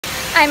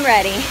I'm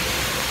ready.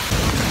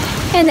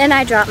 And then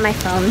I dropped my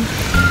phone.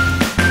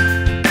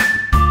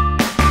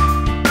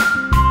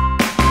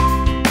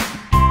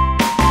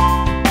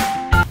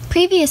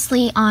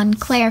 Previously on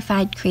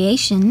Clairified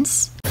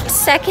Creations.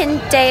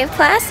 Second day of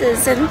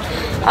classes and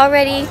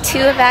already 2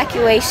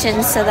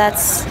 evacuations, so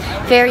that's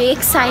very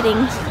exciting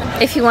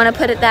if you want to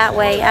put it that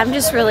way. I'm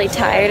just really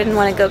tired and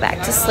want to go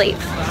back to sleep.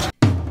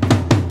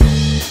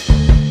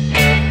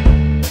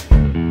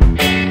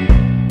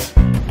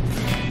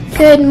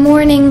 Good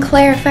morning,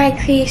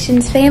 Clairified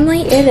Creations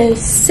family. It is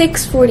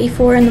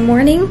 6:44 in the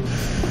morning,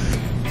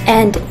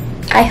 and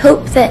I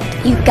hope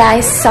that you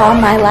guys saw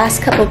my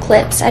last couple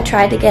clips. I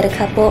tried to get a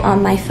couple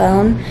on my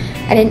phone.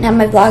 I didn't have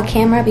my vlog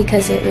camera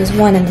because it was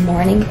 1 in the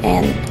morning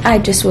and I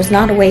just was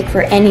not awake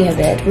for any of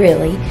it,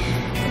 really.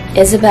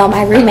 Isabel,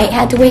 my roommate,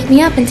 had to wake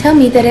me up and tell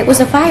me that it was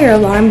a fire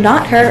alarm,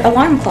 not her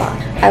alarm clock.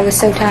 I was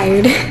so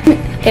tired.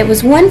 It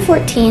was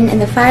 1:14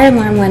 and the fire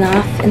alarm went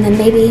off, and then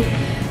maybe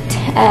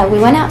we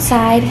went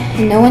outside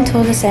and no one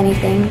told us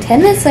anything.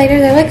 10 minutes later,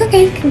 they're like,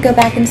 okay, you can go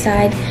back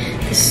inside.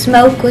 The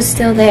smoke was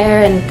still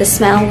there and the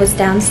smell was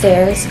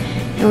downstairs,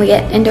 and we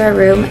get into our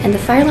room and the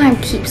fire alarm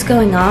keeps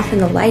going off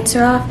and the lights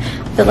are off,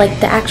 but like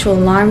the actual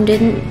alarm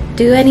didn't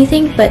do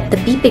anything, but the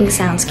beeping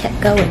sounds kept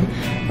going.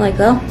 I'm like,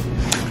 well,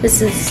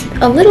 this is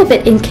a little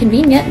bit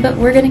inconvenient, but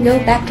we're gonna go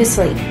back to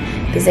sleep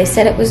because they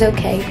said it was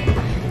okay.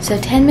 So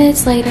 10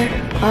 minutes later,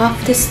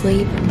 off to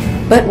sleep.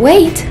 But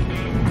wait,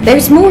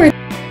 there's more.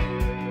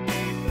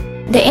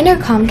 The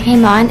intercom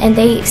came on and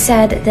they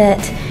said that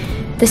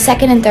the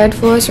 2nd and 3rd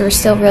floors were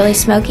still really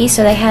smoky,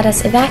 so they had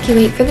us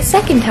evacuate for the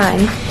 2nd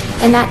time.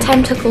 And that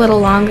time took a little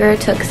longer.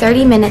 It took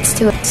 30 minutes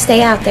to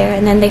stay out there,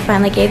 and then they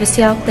finally gave us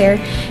the all clear.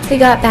 We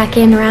got back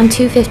in around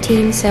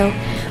 2:15, so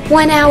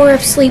 1 hour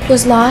of sleep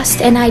was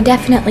lost, and I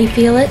definitely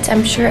feel it.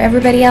 I'm sure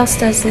everybody else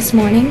does this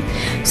morning.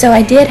 So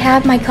I did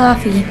have my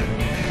coffee,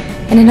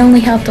 and it only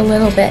helped a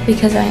little bit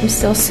because I am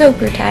still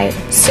super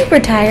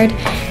tired,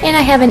 and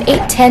I have an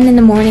 8:10 in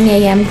the morning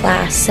a.m.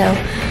 class, so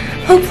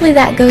hopefully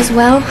that goes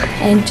well,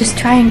 and just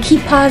try and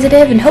keep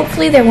positive, and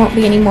hopefully there won't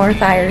be any more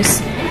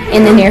fires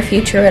in the near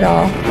future at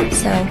all.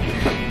 So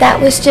that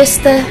was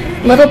just the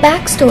little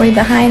backstory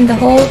behind the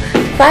whole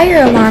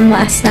fire alarm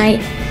last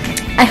night.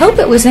 I hope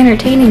it was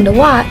entertaining to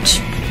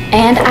watch,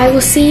 and I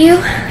will see you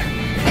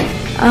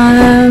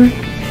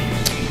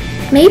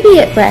maybe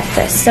at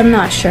breakfast. I'm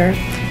not sure.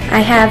 I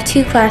have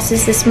 2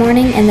 classes this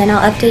morning, and then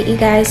I'll update you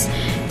guys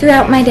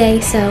throughout my day,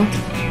 so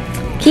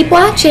keep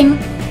watching.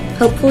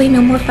 Hopefully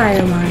no more fire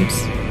alarms.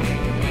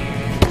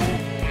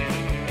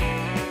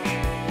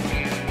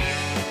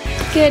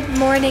 Good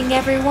morning,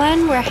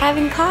 everyone. We're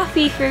having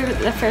coffee for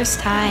the first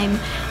time.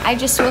 I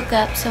just woke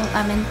up, so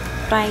I'm in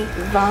my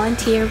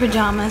volunteer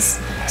pajamas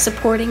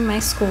supporting my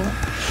school.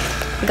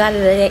 Got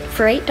it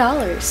for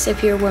 $8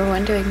 if you were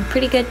wondering.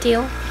 Pretty good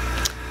deal.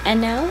 And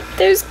now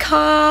there's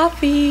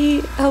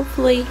coffee,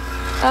 hopefully.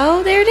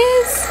 Oh, there it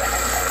is.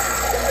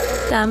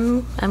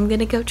 I'm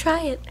gonna go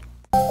try it.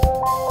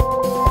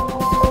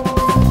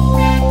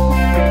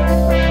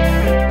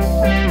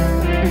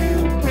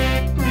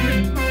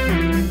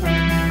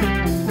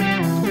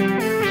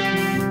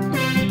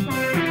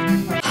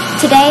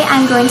 Today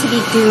I'm going to be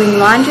doing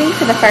laundry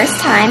for the first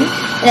time,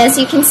 and as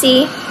you can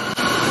see,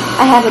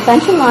 I have a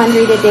bunch of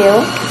laundry to do,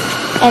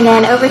 and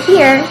then over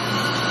here,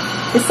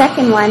 the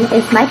second one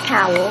is my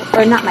towel,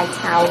 or not my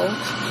towel,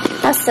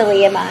 how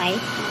silly am I?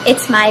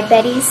 It's my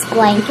Betty's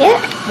blanket.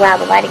 Wow,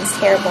 the lighting's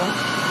terrible.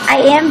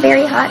 I am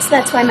very hot, so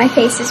that's why my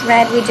face is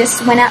red. We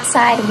just went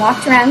outside and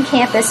walked around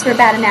campus for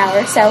about an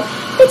hour, so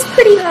it's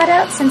pretty hot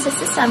out since it's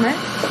the summer.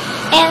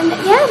 And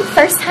yeah, the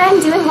first time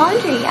doing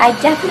laundry. I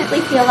definitely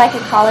feel like a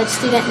college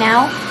student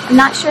now. I'm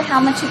not sure how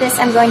much of this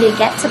I'm going to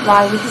get to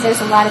vlog because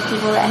there's a lot of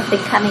people that have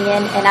been coming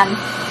in, and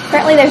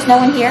currently there's no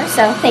one here,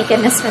 so thank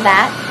goodness for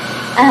that.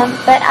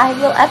 But I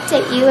will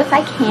update you if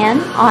I can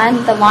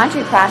on the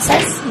laundry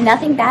process.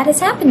 Nothing bad has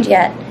happened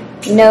yet.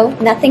 No,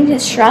 nothing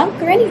has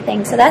shrunk or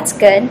anything, so that's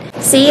good.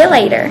 See you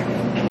later.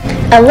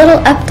 A little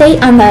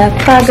update on the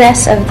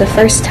progress of the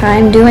first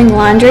time doing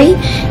laundry.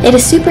 It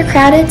is super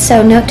crowded,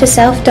 so note to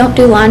self, don't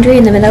do laundry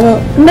in the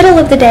middle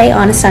of the day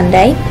on a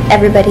Sunday.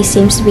 Everybody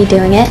seems to be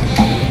doing it.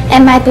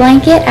 And my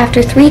blanket,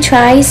 after 3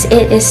 tries,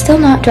 it is still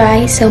not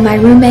dry, so my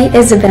roommate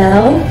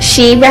Isabel,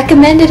 she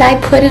recommended I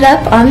put it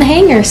up on the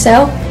hanger,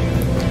 so,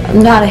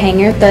 not a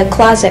hanger, the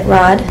closet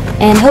rod,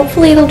 and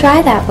hopefully it'll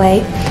dry that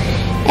way.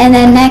 And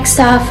then next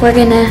off, we're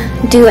gonna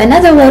do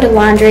another load of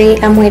laundry.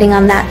 I'm waiting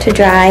on that to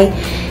dry.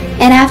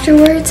 And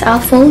afterwards, I'll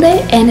fold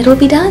it and it'll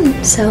be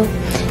done. So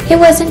it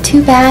wasn't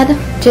too bad,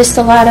 just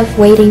a lot of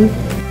waiting.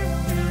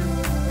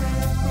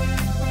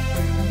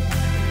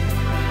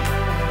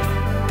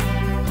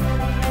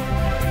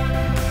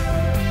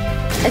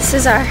 This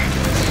is our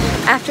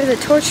after the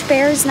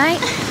torchbearers night.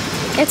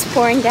 It's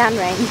pouring down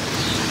rain.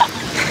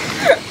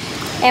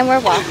 And we're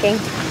walking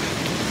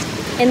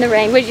in the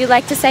rain. Would you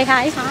like to say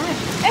hi? Hi.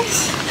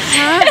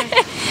 Hi.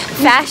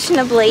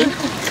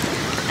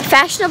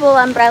 Fashionable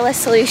umbrella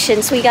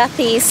solutions. We got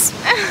these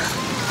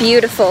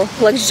beautiful,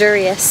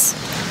 luxurious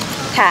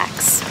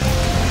packs.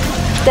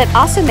 that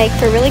also make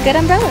for really good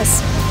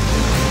umbrellas.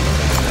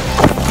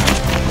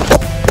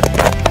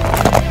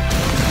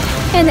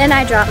 And then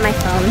I dropped my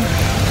phone.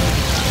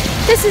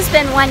 This has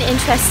been one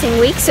interesting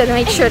week, so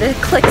make sure to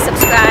click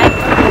subscribe.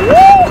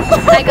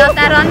 I got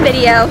that on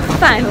video,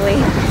 finally.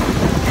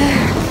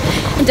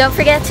 And don't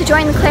forget to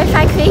join the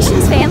Clairified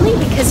Creations family,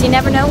 because you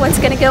never know what's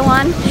going to go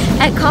on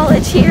at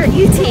college here at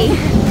UT.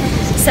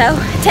 So,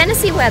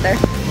 Tennessee weather.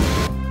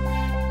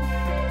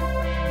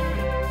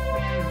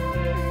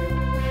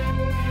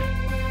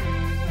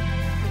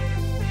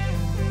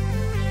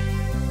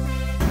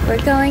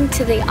 We're going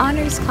to the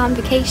honors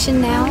convocation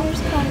now,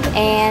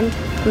 and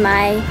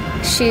my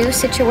shoe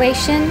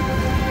situation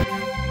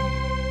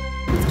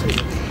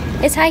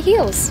is high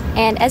heels.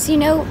 And as you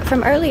know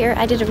from earlier,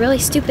 I did a really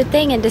stupid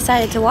thing and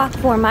decided to walk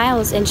 4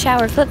 miles in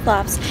shower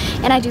flip-flops,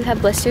 and I do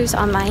have blisters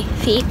on my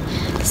feet,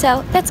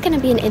 so that's going to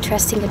be an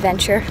interesting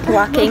adventure,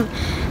 walking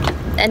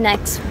the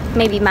next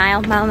maybe mile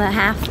and a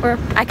half, or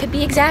I could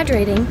be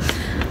exaggerating,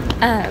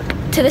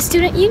 to the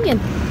student union.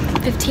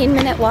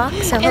 15-minute walk,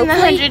 so in the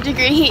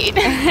 100-degree heat.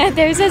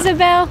 There's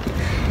Isabel,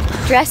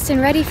 dressed and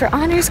ready for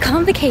honors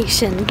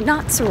convocation,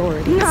 not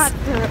sororities. Not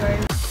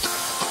sororities.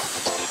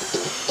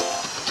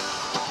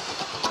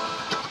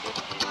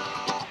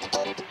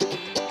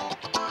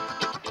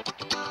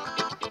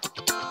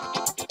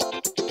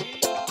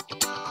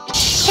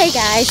 Hey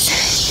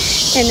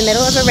guys, in the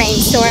middle of a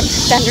rainstorm,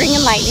 thundering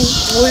and lightning.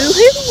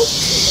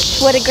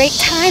 Woohoo! What a great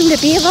time to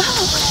be alive.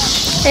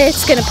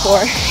 It's gonna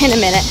pour in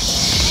a minute.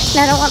 And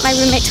I don't want my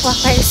roommate to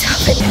walk by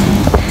herself.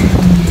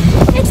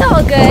 It's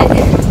all good.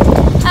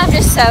 I'm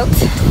just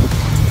soaked.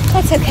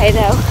 That's okay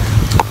though.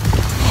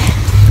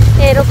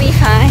 It'll be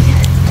fine.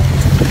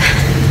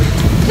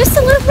 Just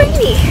a little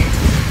rainy.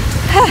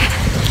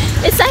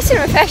 It's nice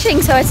and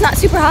refreshing, so it's not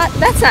super hot.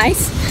 That's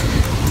nice.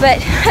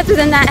 But other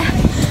than that,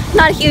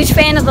 not a huge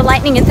fan of the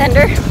lightning and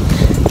thunder.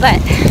 But,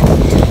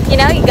 you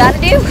know, you gotta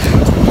do.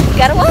 You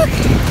gotta walk.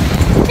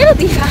 It'll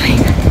be fine.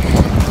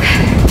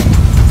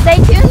 Stay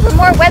tuned for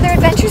more weather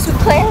adventures with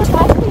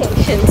Clairified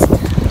Creations.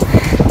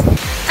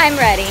 I'm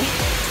ready.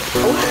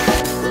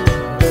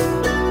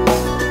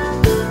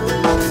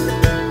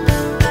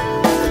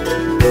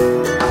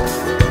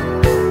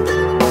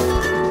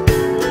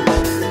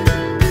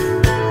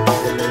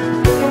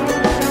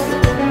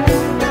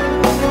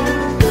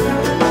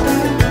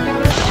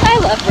 I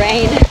love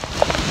rain.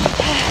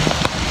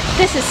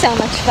 This is so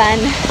much fun.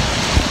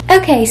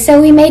 Okay, so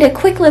we made a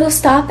quick little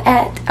stop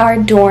at our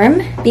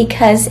dorm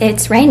because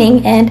it's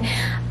raining, and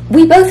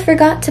we both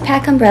forgot to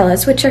pack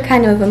umbrellas, which are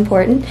kind of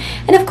important.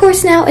 And of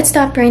course now it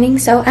stopped raining,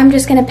 so I'm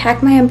just going to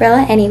pack my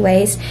umbrella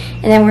anyways,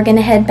 and then we're going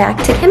to head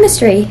back to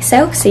chemistry.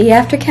 So see you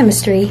after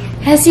chemistry.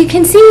 As you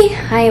can see,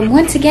 I am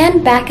once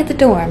again back at the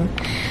dorm.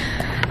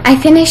 I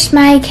finished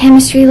my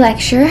chemistry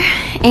lecture,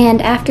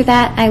 and after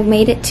that I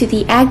made it to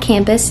the ag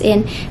campus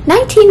in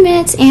 19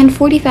 minutes and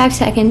 45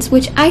 seconds,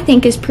 which I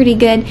think is pretty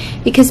good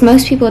because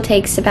most people it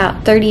takes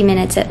about 30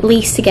 minutes at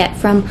least to get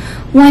from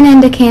one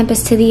end of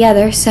campus to the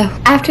other. So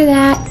after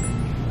that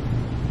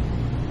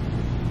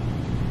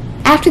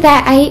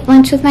I ate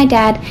lunch with my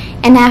dad,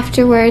 and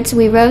afterwards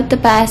we rode the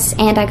bus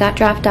and I got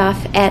dropped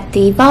off at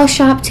the Vol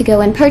shop to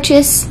go and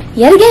purchase,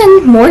 yet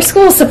again, more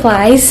school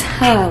supplies.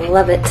 Oh,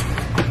 love it.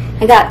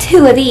 I got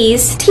 2 of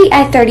these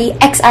TI-30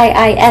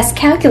 XIIS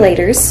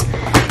calculators,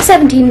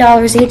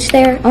 $17 each.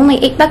 They're only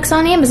 $8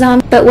 on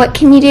Amazon. But what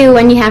can you do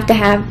when you have to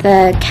have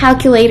the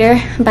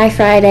calculator by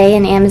Friday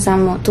and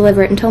Amazon won't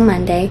deliver it until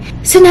Monday?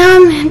 So now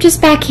I'm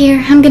just back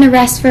here. I'm gonna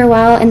rest for a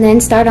while and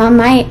then start on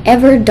my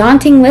ever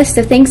daunting list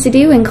of things to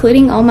do,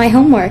 including all my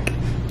homework.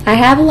 I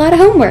have a lot of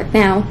homework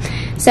now.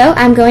 So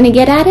I'm going to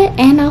get at it,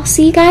 and I'll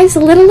see you guys a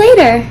little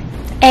later.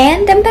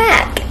 And I'm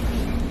back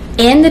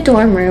in the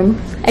dorm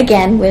room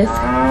again with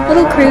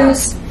little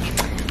Cruz.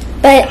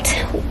 But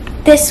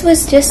this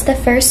was just the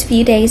first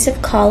few days of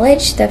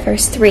college, the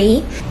first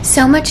 3.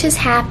 So much has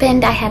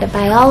happened. I had a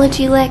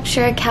biology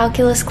lecture, a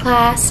calculus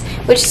class,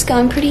 which is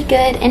going pretty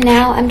good, and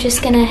now I'm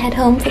just gonna head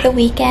home for the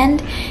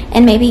weekend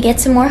and maybe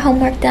get some more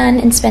homework done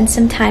and spend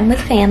some time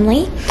with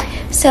family.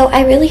 So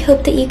I really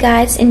hope that you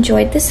guys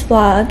enjoyed this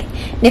vlog,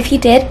 and if you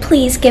did,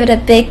 please give it a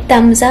big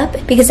thumbs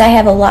up because I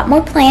have a lot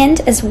more planned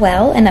as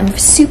well, and I'm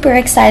super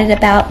excited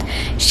about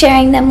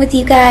sharing them with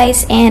you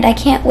guys, and I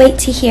can't wait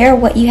to hear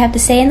what you have to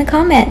say in the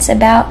comments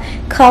about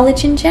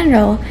college in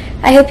general.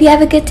 I hope you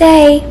have a good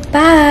day.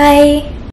 Bye!